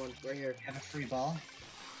 Right here. Have a free ball.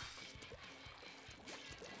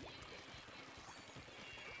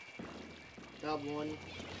 Got one.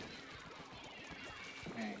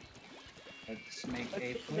 Okay. Let's make a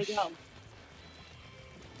Where push. they go?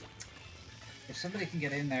 If somebody can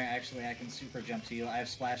get in there, actually, I can super jump to you. I have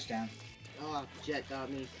splashdown. Oh, Jet got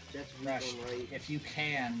me. Jet's weak Rush. on right. If you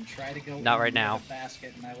can, try to go Not in right near now. the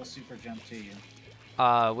basket, and I will super jump to you.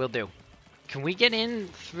 Will do. Can we get in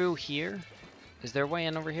through here? Is there a way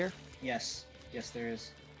in over here? Yes. Yes, there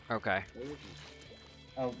is. Okay.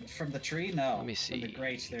 Oh, from the tree? No. Let me From the see.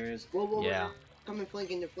 grates, there is. Whoa, whoa, Yeah. whoa. Coming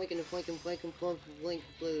flanking, they're flanking.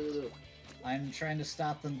 I'm trying to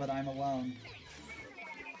stop them, but I'm alone.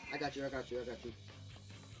 I got you.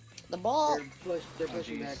 The ball. They're Oh,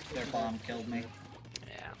 pushing jeez. back. Their bomb killed me.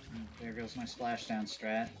 Yeah. There goes my splashdown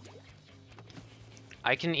strat.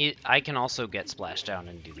 I can also get splashdown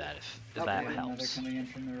and do that if Oh, that Okay, another helps. coming in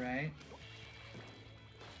from the right.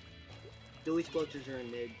 Dewey Squelchers are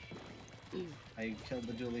in mid. I killed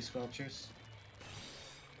the dually squelchers.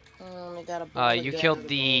 I got a ball. You again. killed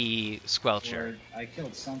the squelcher. Or I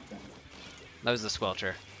killed something. That was the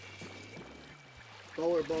squelcher.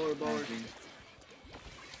 Baller. Oh, jeez.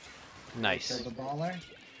 Nice. Killed the baller.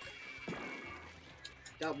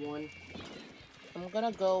 Got one. I'm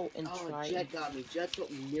gonna go and Oh, try. Jet got me. Jet's up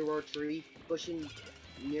near our tree, pushing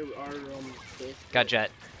near our base. Got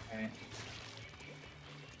Jet. Okay.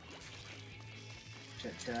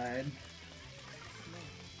 Jet died.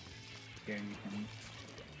 Here, you can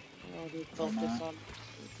Oh, dude, Or focus not. on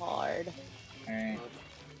hard. Alright.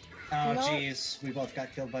 Oh, No. jeez. We both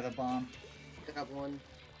got killed by the bomb. Got one.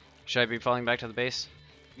 Should I be falling back to the base?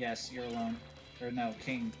 Yes, you're alone. Or no,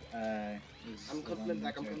 King, is I'm alone coming in the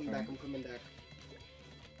back. I'm coming territory. back. I'm coming back.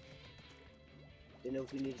 Didn't know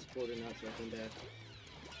if we need support or not, so I came back.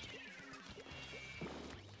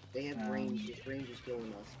 They have range. This range is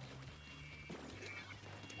killing us.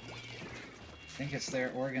 I think it's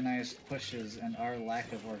their organized pushes and our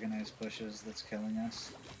lack of organized pushes that's killing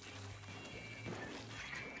us.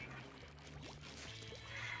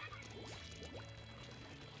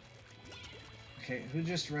 Okay, who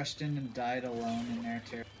just rushed in and died alone in their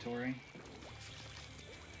territory?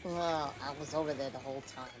 Well, I was over there the whole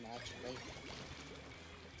time, actually.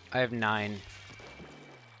 I have 9.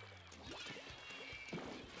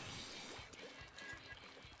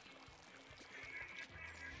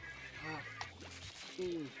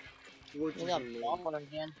 We got bomber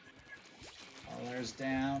again. Collar's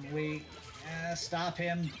down. We stop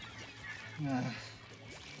him. Ugh.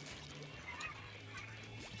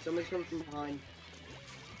 Someone's coming from behind.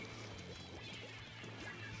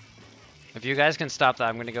 If you guys can stop that,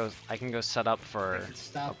 I'm gonna go. I can go set up I for could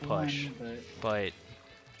stop a push. one, But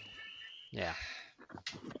yeah,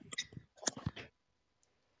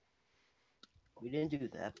 We didn't do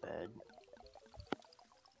that bad.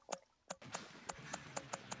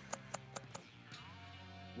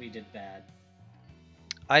 we did bad.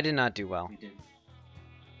 I did not do well. We did.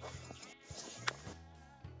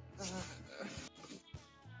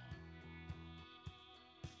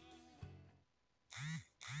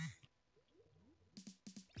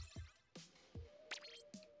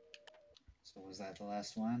 So was that the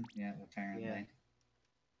last one? Yeah, apparently. Yeah.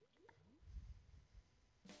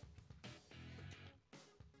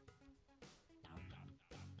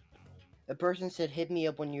 The person said, "Hit me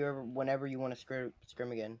up whenever you want to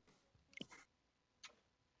scrim again."